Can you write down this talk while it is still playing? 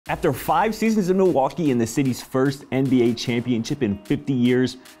After 5 seasons in Milwaukee and the city's first NBA championship in 50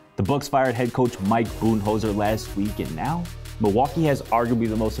 years, the Bucks fired head coach Mike Budenholzer last week, and now Milwaukee has arguably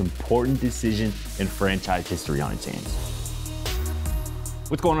the most important decision in franchise history on its hands.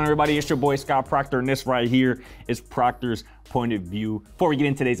 What's going on, everybody? It's your boy Scott Procter, and this right here is Procter's Point of View. Before we get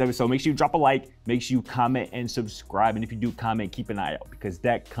into today's episode, make sure you drop a like, make sure you comment and subscribe, and if you do comment, keep an eye out because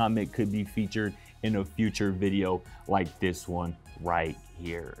that comment could be featured in a future video like this one right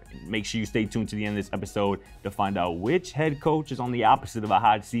here. And make sure you stay tuned to the end of this episode to find out which head coach is on the opposite of a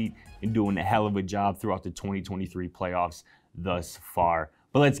hot seat and doing a hell of a job throughout the 2023 playoffs thus far.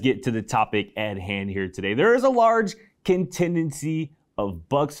 But let's get to the topic at hand here today. There is a large contingency of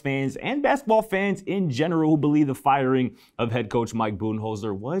Bucks fans and basketball fans in general who believe the firing of head coach Mike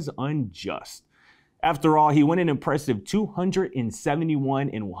Budenholzer was unjust. After all, he went an impressive 271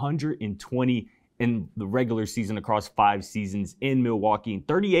 and 120 in the regular season across 5 seasons in Milwaukee and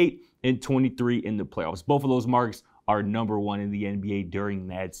 38 and 23 in the playoffs. Both of those marks are #1 in the NBA during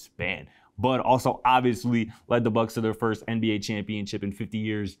that span, but also obviously led the Bucks to their first NBA championship in 50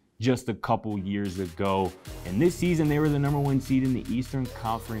 years just a couple years ago. And this season, they were the #1 seed in the Eastern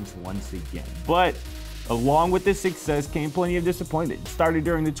Conference once again. But along with this success came plenty of disappointment. It started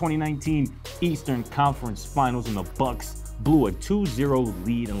during the 2019 Eastern Conference Finals, and the Bucks blew a 2-0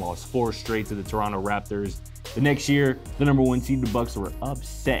 lead and lost 4 straight to the Toronto Raptors. The next year, the #1 seed, the Bucks, were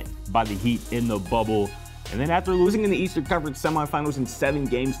upset by the Heat in the bubble. And then after losing in the Eastern Conference semifinals in 7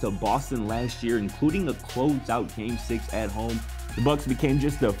 games to Boston last year, including a closeout Game 6 at home, the Bucks became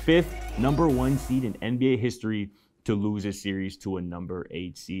just the 5th #1 seed in NBA history to lose a series to a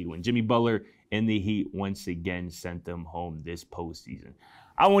 #8 seed when Jimmy Butler and the Heat once again sent them home this postseason.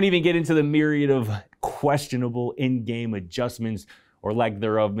 I won't even get into the myriad of questionable in-game adjustments or lack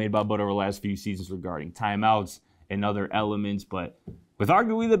thereof made by Butler over the last few seasons regarding timeouts and other elements, but with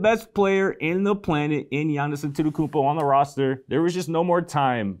arguably the best player in the planet in Giannis Antetokounmpo on the roster, there was just no more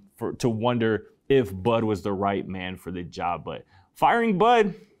time to wonder if Bud was the right man for the job. But firing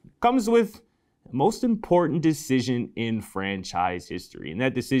Bud comes with the most important decision in franchise history, and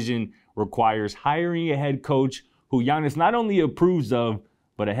that decision requires hiring a head coach who Giannis not only approves of,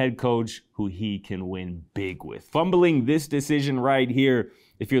 but a head coach who he can win big with. Fumbling this decision right here,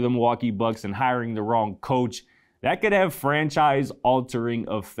 if you're the Milwaukee Bucks, and hiring the wrong coach, that could have franchise-altering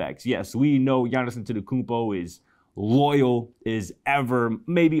effects. Yes, we know Giannis Antetokounmpo is loyal as ever,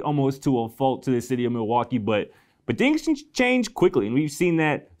 maybe almost to a fault to the city of Milwaukee, but things can change quickly, and we've seen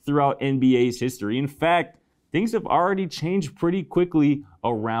that throughout NBA's history. In fact, things have already changed pretty quickly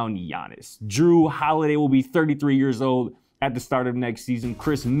around Giannis. Drew Holiday will be 33 years old at the start of next season.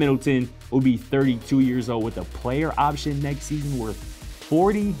 Chris Middleton will be 32 years old with a player option next season worth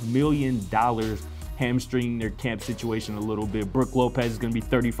 $40 million, hamstringing their camp situation a little bit. Brook Lopez is going to be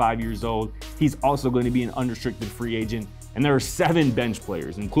 35 years old. He's also going to be an unrestricted free agent. And there are 7 bench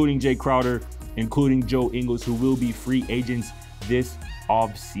players, including Jay Crowder, including Joe Ingles, who will be free agents this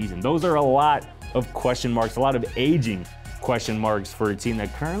offseason. Those are a lot of question marks, a lot of aging question marks for a team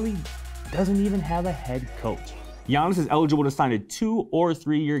that currently doesn't even have a head coach. Giannis is eligible to sign a 2- or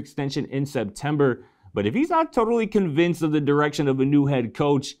 3-year extension in September, but if he's not totally convinced of the direction of a new head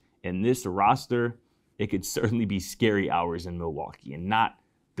coach in this roster, it could certainly be scary hours in Milwaukee, and not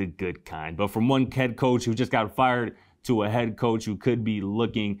the good kind. But from one head coach who just got fired to a head coach who could be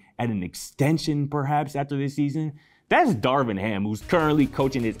looking at an extension perhaps after this season, that's Darvin Ham, who's currently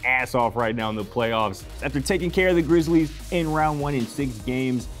coaching his ass off right now in the playoffs. After taking care of the Grizzlies in round 1 in 6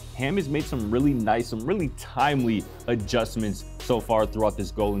 games, Ham has made some really nice, some really timely adjustments so far throughout this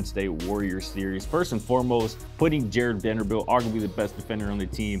Golden State Warriors series. First and foremost, putting Jared Vanderbilt, arguably the best defender on the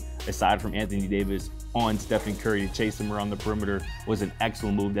team, aside from Anthony Davis, on Stephen Curry to chase him around the perimeter was an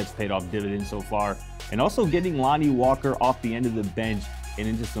excellent move that's paid off dividends so far. And also getting Lonnie Walker off the end of the bench and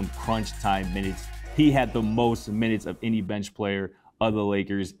into some crunch time minutes. He had the most minutes of any bench player of the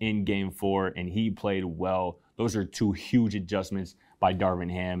Lakers in Game 4, and he played well. Those are 2 huge adjustments by Darvin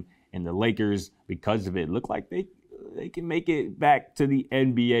Ham, and the Lakers, because of it, look like they can make it back to the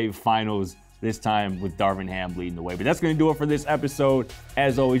NBA Finals this time with Darvin Ham leading the way. But that's going to do it for this episode.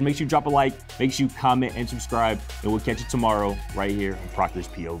 As always, make sure you drop a like, make sure you comment and subscribe, and we'll catch you tomorrow right here on Procter's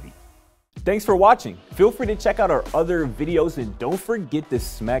POV. Thanks for watching. Feel free to check out our other videos, and don't forget to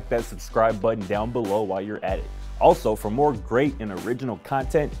smack that subscribe button down below while you're at it. Also, for more great and original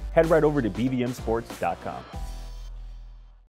content, head right over to bvmsports.com.